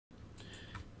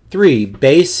3.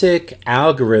 Basic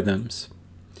algorithms.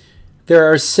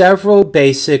 There are several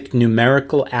basic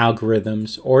numerical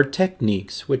algorithms or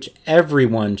techniques which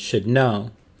everyone should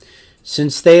know,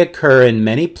 since they occur in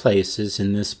many places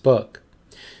in this book.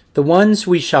 The ones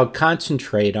we shall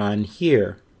concentrate on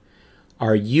here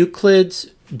are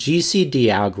Euclid's GCD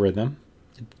algorithm.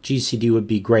 GCD would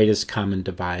be greatest common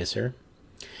divisor.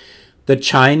 The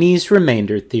Chinese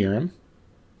remainder theorem,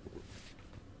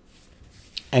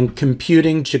 and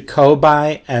computing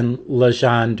Jacobi and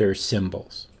Legendre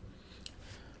symbols.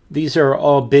 These are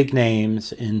all big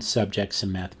names in subjects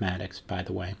in mathematics, by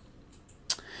the way.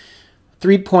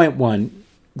 3.1,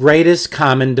 greatest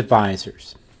common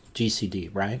divisors, GCD,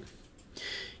 right?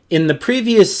 In the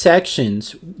previous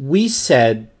sections, we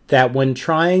said that when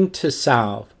trying to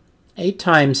solve a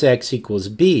times x equals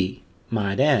b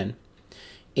mod n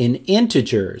in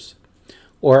integers,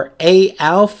 or a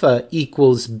alpha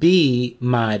equals b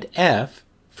mod f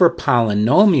for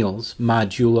polynomials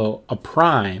modulo a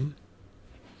prime,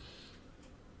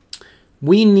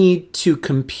 we need to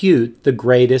compute the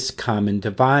greatest common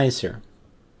divisor.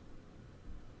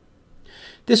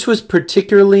 This was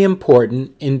particularly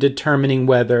important in determining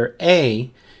whether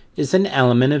a is an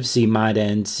element of z mod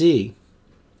n z,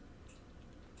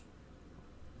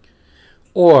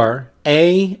 or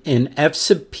a in f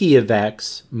sub p of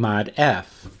x mod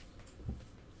f.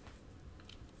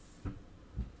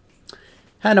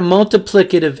 Had a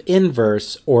multiplicative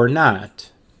inverse or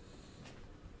not,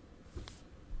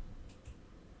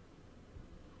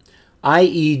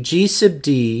 i.e. g sub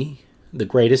d, the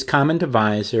greatest common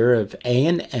divisor of a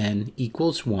and n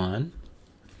equals 1.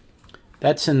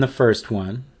 That's in the first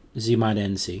one, z mod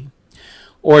n z.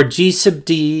 Or g sub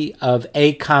d of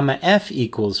a comma f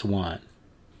equals 1.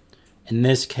 In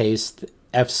this case,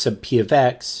 f sub p of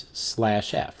x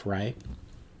slash f, right?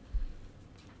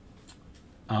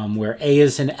 Where a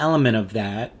is an element of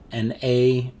that, and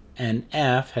a and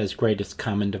f has greatest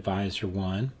common divisor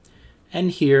 1.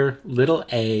 And here, little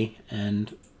a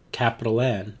and capital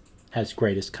N has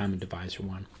greatest common divisor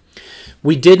 1.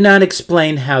 We did not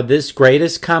explain how this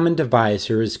greatest common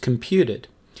divisor is computed.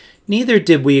 Neither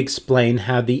did we explain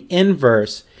how the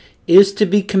inverse is to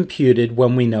be computed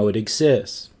when we know it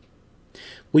exists.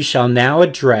 We shall now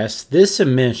address this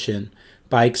omission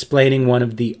by explaining one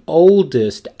of the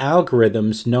oldest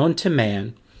algorithms known to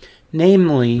man,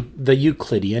 namely the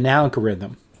Euclidean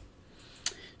algorithm.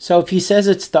 So if he says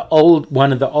it's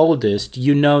one of the oldest,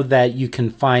 you know that you can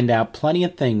find out plenty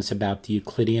of things about the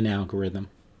Euclidean algorithm.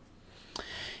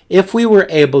 If we were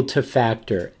able to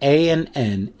factor a and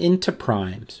n into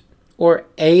primes, or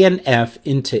a and f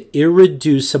into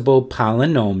irreducible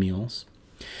polynomials,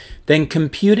 then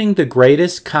computing the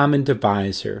greatest common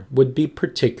divisor would be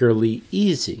particularly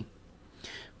easy.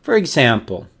 For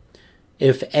example,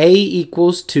 if a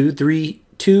equals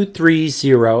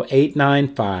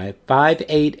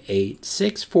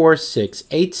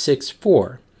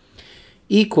 230,895,588,646,864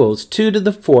 equals 2 to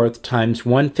the 4th times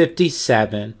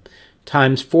 157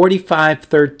 times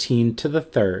 4513 to the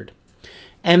 3rd,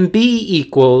 and b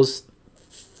equals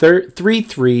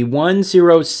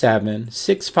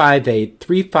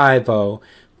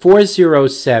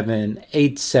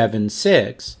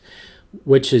 33,107,658,350,407,876,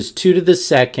 which is 2 to the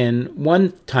 2nd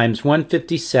 1 times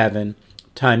 157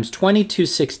 times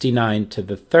 2269 to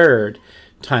the 3rd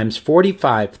times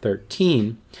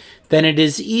 4513, then it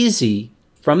is easy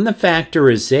from the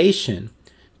factorization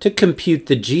to compute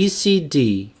the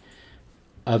GCD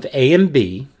of a and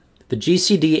b, the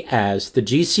GCD as the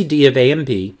GCD of a and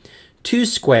b, 2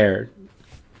 squared.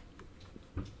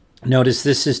 Notice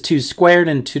this is 2 squared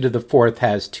and 2 to the 4th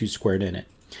has 2 squared in it.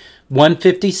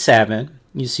 157,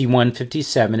 you see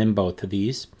 157 in both of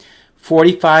these.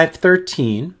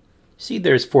 4513, see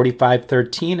there's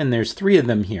 4513 and there's 3 of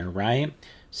them here, right?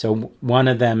 So one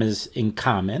of them is in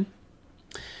common.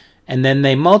 And then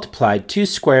they multiplied 2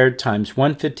 squared times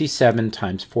 157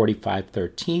 times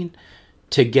 4513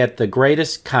 to get the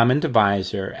greatest common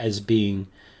divisor as being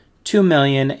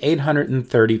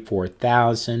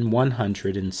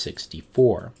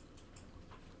 2,834,164.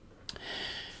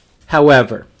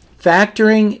 However,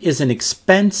 factoring is an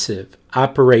expensive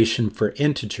operation for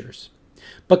integers,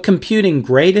 but computing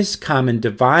greatest common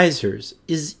divisors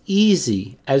is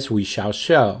easy, as we shall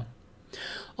show.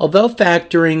 Although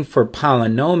factoring for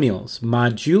polynomials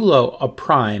modulo a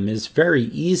prime is very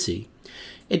easy,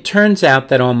 it turns out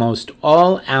that almost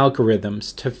all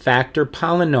algorithms to factor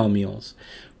polynomials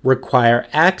require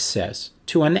access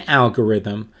to an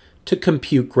algorithm to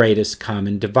compute greatest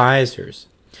common divisors.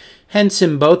 Hence,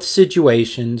 in both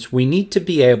situations, we need to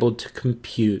be able to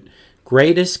compute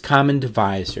greatest common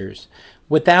divisors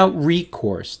without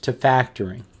recourse to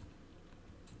factoring.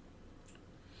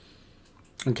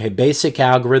 Okay, basic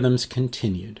algorithms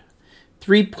continued.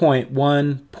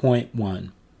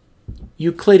 3.1.1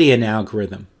 Euclidean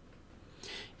algorithm.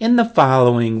 In the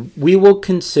following, we will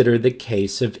consider the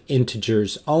case of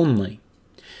integers only.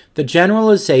 The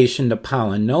generalization to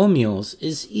polynomials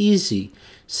is easy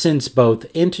since both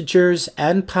integers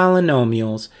and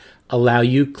polynomials allow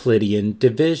Euclidean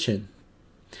division.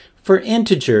 For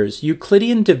integers,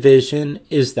 Euclidean division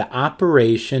is the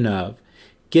operation of,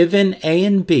 given a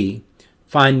and b,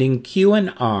 finding q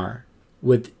and r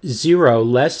with 0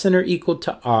 less than or equal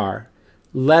to r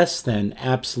less than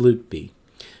absolute b,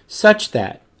 such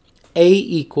that a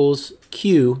equals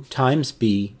q times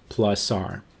b plus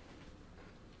r.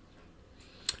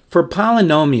 For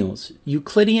polynomials,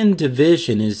 Euclidean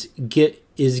division is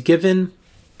given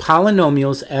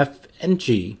polynomials f and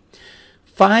g,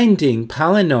 finding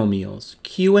polynomials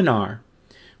q and r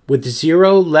with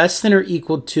 0 less than or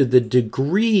equal to the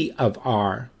degree of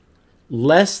r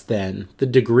less than the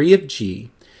degree of g,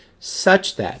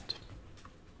 such that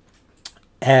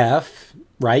f,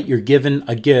 right, you're given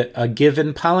a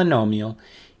given polynomial,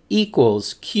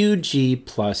 equals qg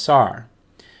plus r.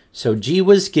 So g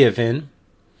was given,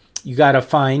 you got to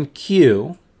find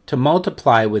q to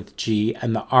multiply with g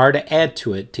and the r to add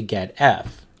to it to get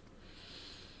f.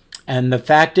 And the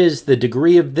fact is the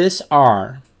degree of this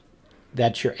r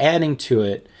that you're adding to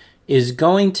it is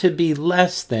going to be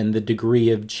less than the degree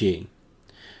of g.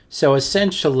 So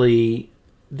essentially,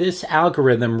 this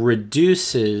algorithm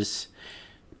reduces,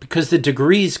 because the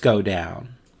degrees go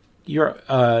down,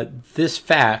 this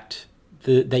fact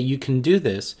that you can do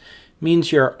this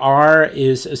means your r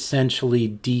is essentially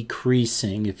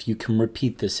decreasing if you can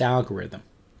repeat this algorithm.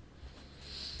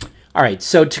 All right,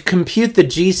 so to compute the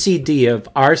GCD of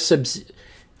r sub,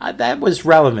 that was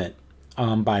relevant,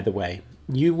 by the way.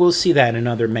 You will see that in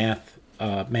other math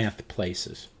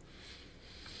places.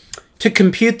 To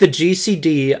compute the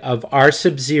GCD of r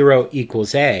sub 0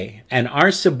 equals a and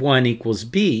r sub 1 equals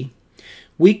b,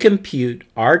 we compute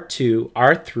r2,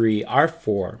 r3,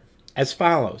 r4 as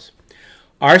follows.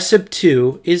 R sub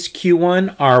 2 is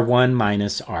q1 r1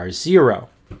 minus r0.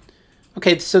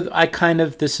 Okay, so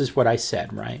this is what I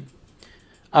said, right?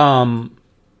 R3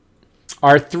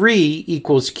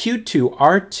 equals q2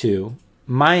 r2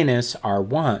 minus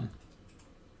r1.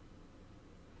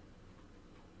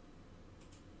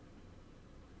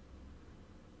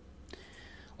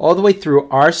 All the way through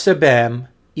r sub m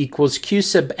equals q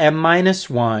sub m minus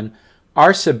 1,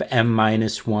 r sub m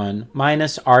minus 1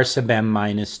 minus r sub m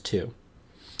minus 2.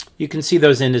 You can see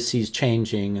those indices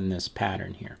changing in this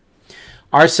pattern here.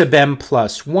 R sub m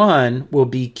plus 1 will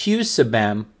be q sub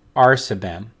m, r sub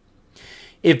m.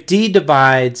 If d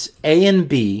divides a and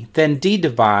b, then d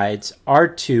divides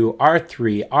r2,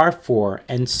 r3, r4,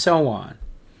 and so on.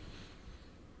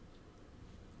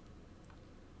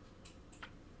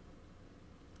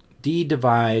 D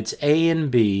divides a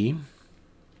and b,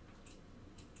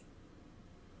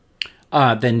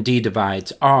 then d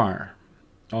divides r,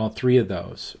 all three of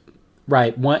those.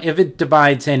 Right, if it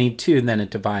divides any two, then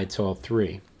it divides all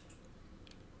three.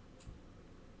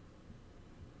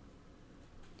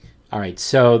 All right,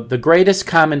 so the greatest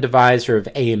common divisor of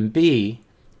a and b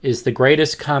is the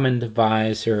greatest common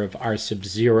divisor of r sub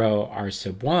 0, r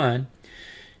sub 1,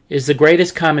 is the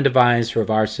greatest common divisor of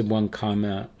r sub 1,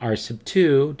 comma, r sub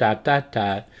 2, dot, dot,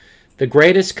 dot. The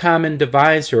greatest common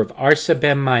divisor of r sub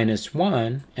m minus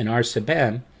 1 and r sub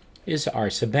m is r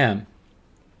sub m.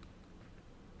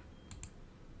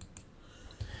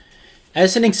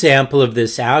 As an example of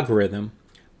this algorithm,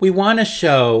 we want to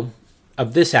show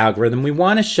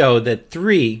that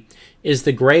 3 is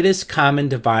the greatest common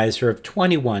divisor of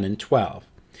 21 and 12.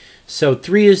 So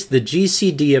 3 is the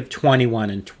GCD of 21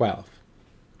 and 12.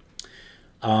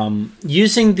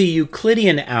 Using the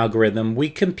Euclidean algorithm, we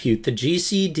compute the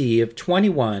GCD of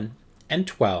 21 and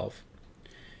 12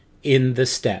 in the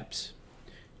steps.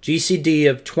 GCD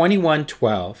of 21,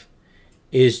 12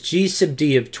 is G sub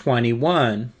D of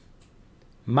 21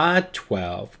 mod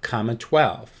 12, comma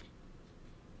 12.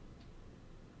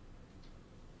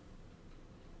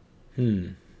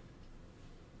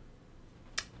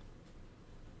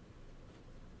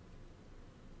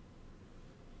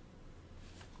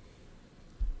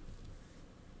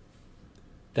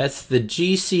 That's the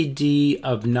GCD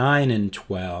of 9 and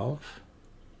 12.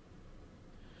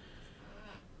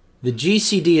 The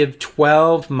GCD of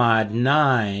 12 mod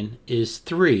 9 is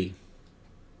 3.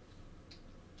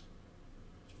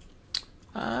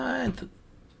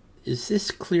 Is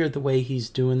this clear the way he's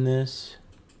doing this?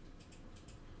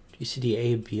 GCD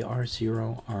A, B,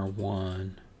 R0,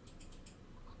 R1.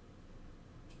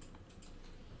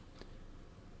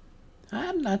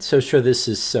 I'm not so sure this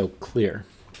is so clear.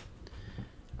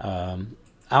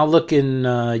 I'll look in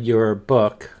your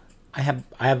book. I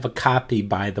have a copy,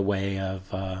 by the way,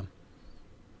 of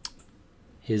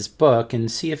his book,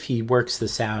 and see if he works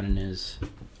this out in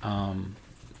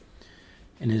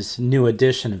his new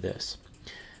edition of this.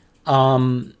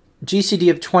 GCD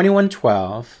of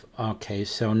 2112. Okay,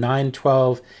 so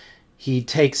 912. He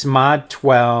takes mod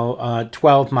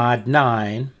 12 mod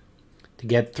 9 to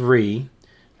get 3.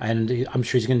 And I'm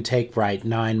sure he's going to take,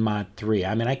 9 mod 3.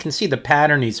 I mean, I can see the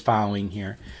pattern he's following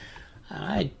here.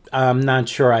 I'm not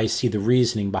sure I see the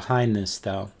reasoning behind this,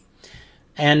 though.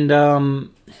 And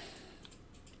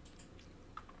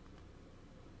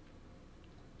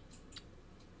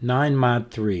 9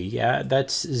 mod 3. Yeah,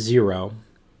 that's 0.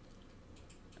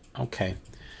 Okay.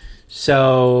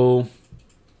 So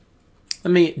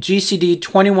let me GCD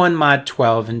 21 mod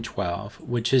 12 and 12,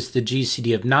 which is the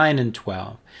GCD of 9 and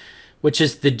 12, which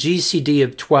is the GCD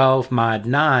of 12 mod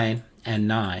 9 and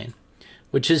 9,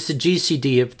 which is the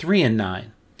GCD of 3 and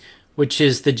 9, which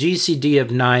is the GCD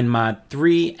of 9 mod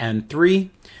 3 and 3,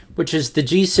 which is the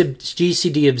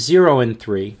GCD of 0 and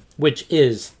 3, which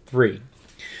is 3.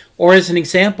 Or as an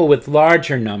example with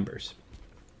larger numbers.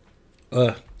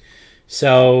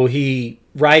 So he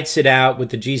writes it out with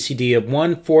the GCD of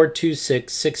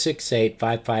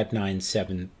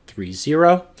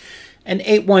 1-426-668-559-730 and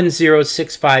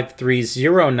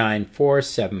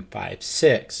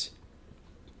 810-653-094-756.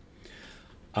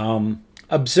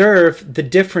 Observe the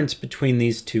difference between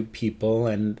these two people,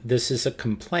 and this is a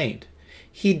complaint.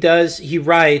 He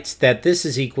writes that this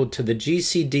is equal to the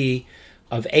GCD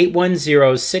of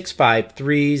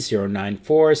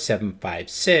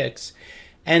 810-653-094-756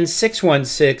 and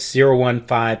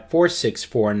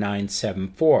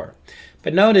 616-015-464-974.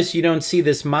 But notice you don't see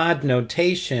this mod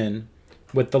notation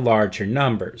with the larger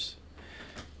numbers.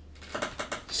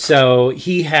 So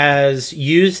he has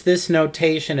used this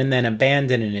notation and then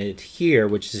abandoned it here,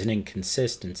 which is an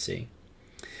inconsistency.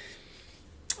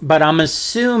 But I'm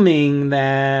assuming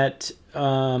that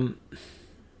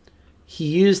he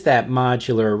used that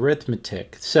modular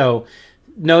arithmetic. So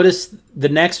notice the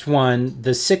next one,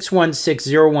 the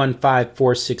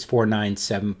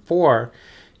 616-015-464-974,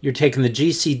 you're taking the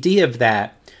GCD of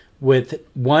that with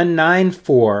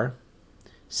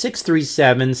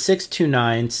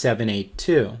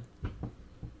 194-637-629-782.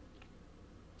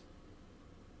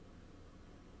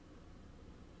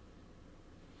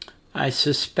 I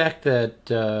suspect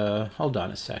that, hold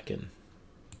on a second.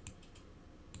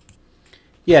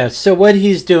 Yeah, so what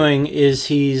he's doing is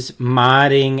he's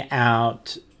modding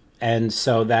out, and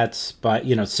so that's, but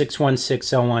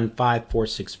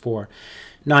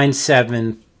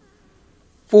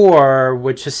 616-015-464-974,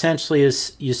 which essentially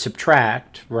is you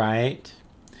subtract, right?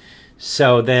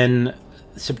 So then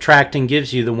subtracting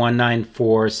gives you the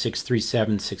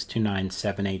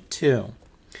 194-637-629-782.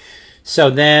 So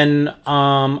then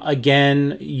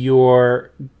again,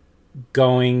 you're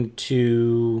going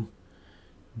to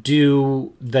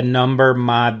do the number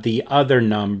mod the other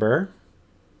number.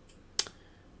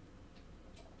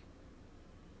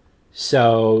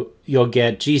 So you'll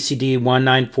get GCD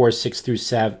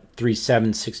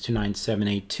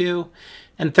 194-637-629-782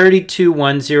 and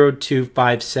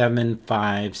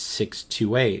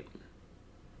 32-102-575-628.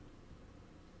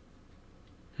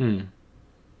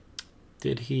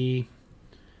 Did he?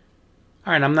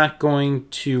 All right, I'm not going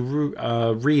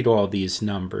to read all these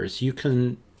numbers. You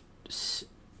can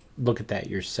look at that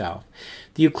yourself.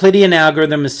 The Euclidean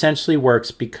algorithm essentially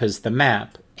works because the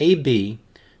map AB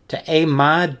to A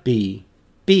mod B,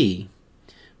 B,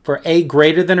 for A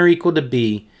greater than or equal to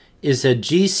B is a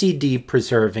GCD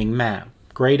preserving map,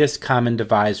 greatest common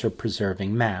divisor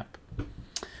preserving map.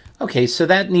 Okay, so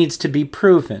that needs to be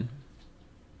proven.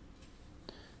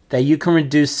 That you can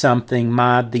reduce something,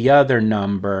 mod the other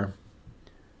number,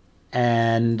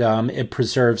 and it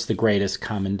preserves the greatest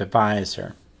common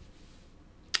divisor.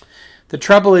 The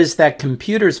trouble is that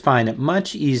computers find it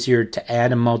much easier to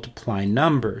add and multiply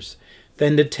numbers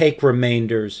than to take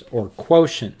remainders or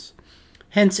quotients.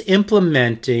 Hence,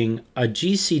 implementing a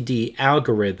GCD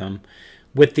algorithm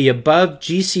with the above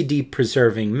GCD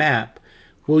preserving map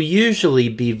will usually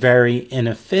be very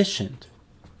inefficient.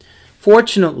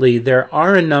 Fortunately, there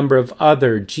are a number of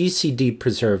other GCD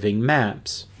preserving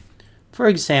maps. For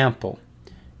example,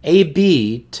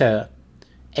 AB to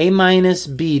A minus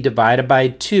B divided by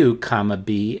 2, comma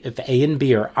B if A and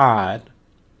B are odd.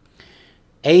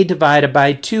 A divided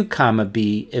by 2, comma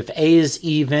B if A is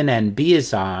even and B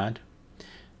is odd.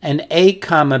 And A,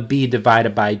 comma B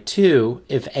divided by 2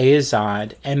 if A is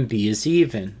odd and B is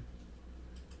even.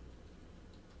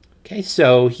 Okay,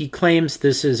 so he claims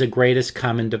this is a greatest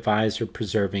common divisor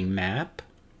preserving map.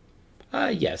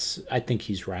 Yes, I think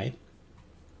he's right.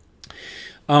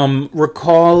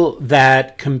 Recall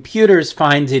that computers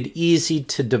find it easy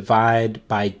to divide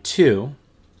by 2,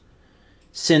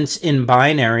 since in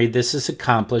binary this is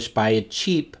accomplished by a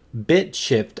cheap bit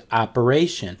shift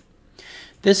operation.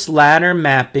 This latter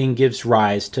mapping gives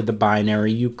rise to the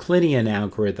binary Euclidean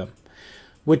algorithm,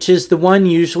 which is the one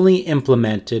usually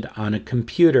implemented on a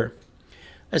computer.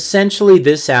 Essentially,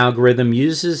 this algorithm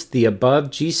uses the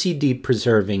above GCD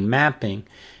preserving mapping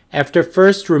after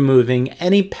first removing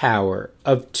any power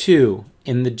of 2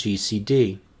 in the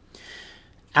GCD.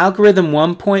 Algorithm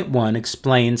 1.1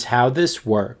 explains how this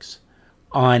works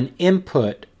on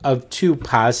input of 2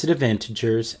 positive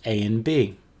integers a and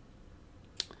b.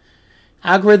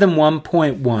 Algorithm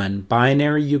 1.1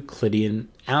 Binary Euclidean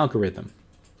Algorithm.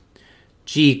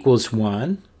 G equals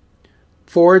 1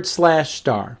 /*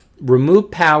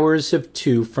 remove powers of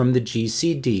 2 from the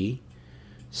GCD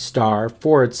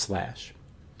 */.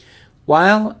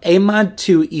 While a mod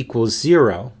 2 equals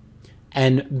 0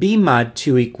 and b mod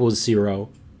 2 equals 0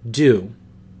 do.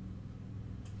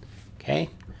 Okay,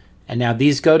 and now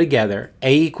these go together.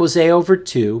 A equals a over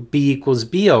 2, b equals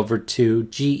b over 2,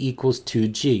 g equals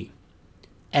 2g.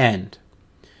 End.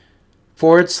 /*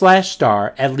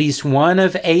 at least one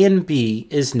of a and b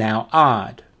is now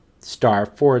odd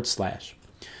 */.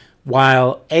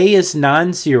 While a is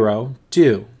non-zero,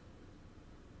 do.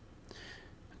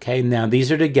 Okay, now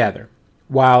these are together.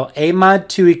 While a mod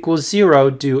 2 equals 0,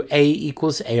 do a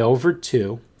equals a over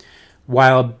 2.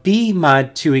 While b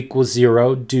mod 2 equals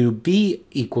 0, do b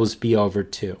equals b over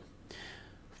 2.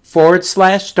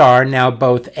 /*, now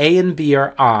both a and b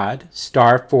are odd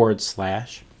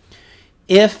 */.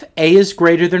 If a is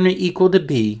greater than or equal to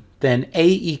b, then a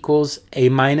equals a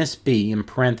minus b in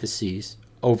parentheses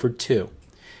over 2.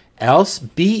 Else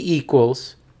b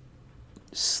equals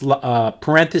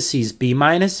parentheses b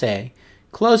minus a,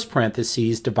 close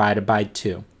parentheses, divided by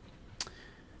 2.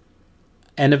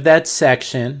 End of that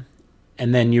section,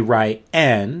 and then you write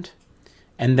end,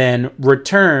 and then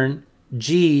return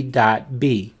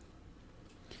g.b.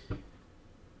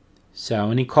 So,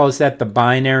 and he calls that the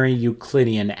binary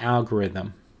Euclidean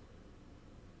algorithm.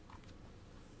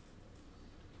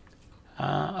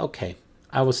 Okay,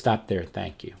 I will stop there.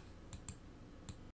 Thank you.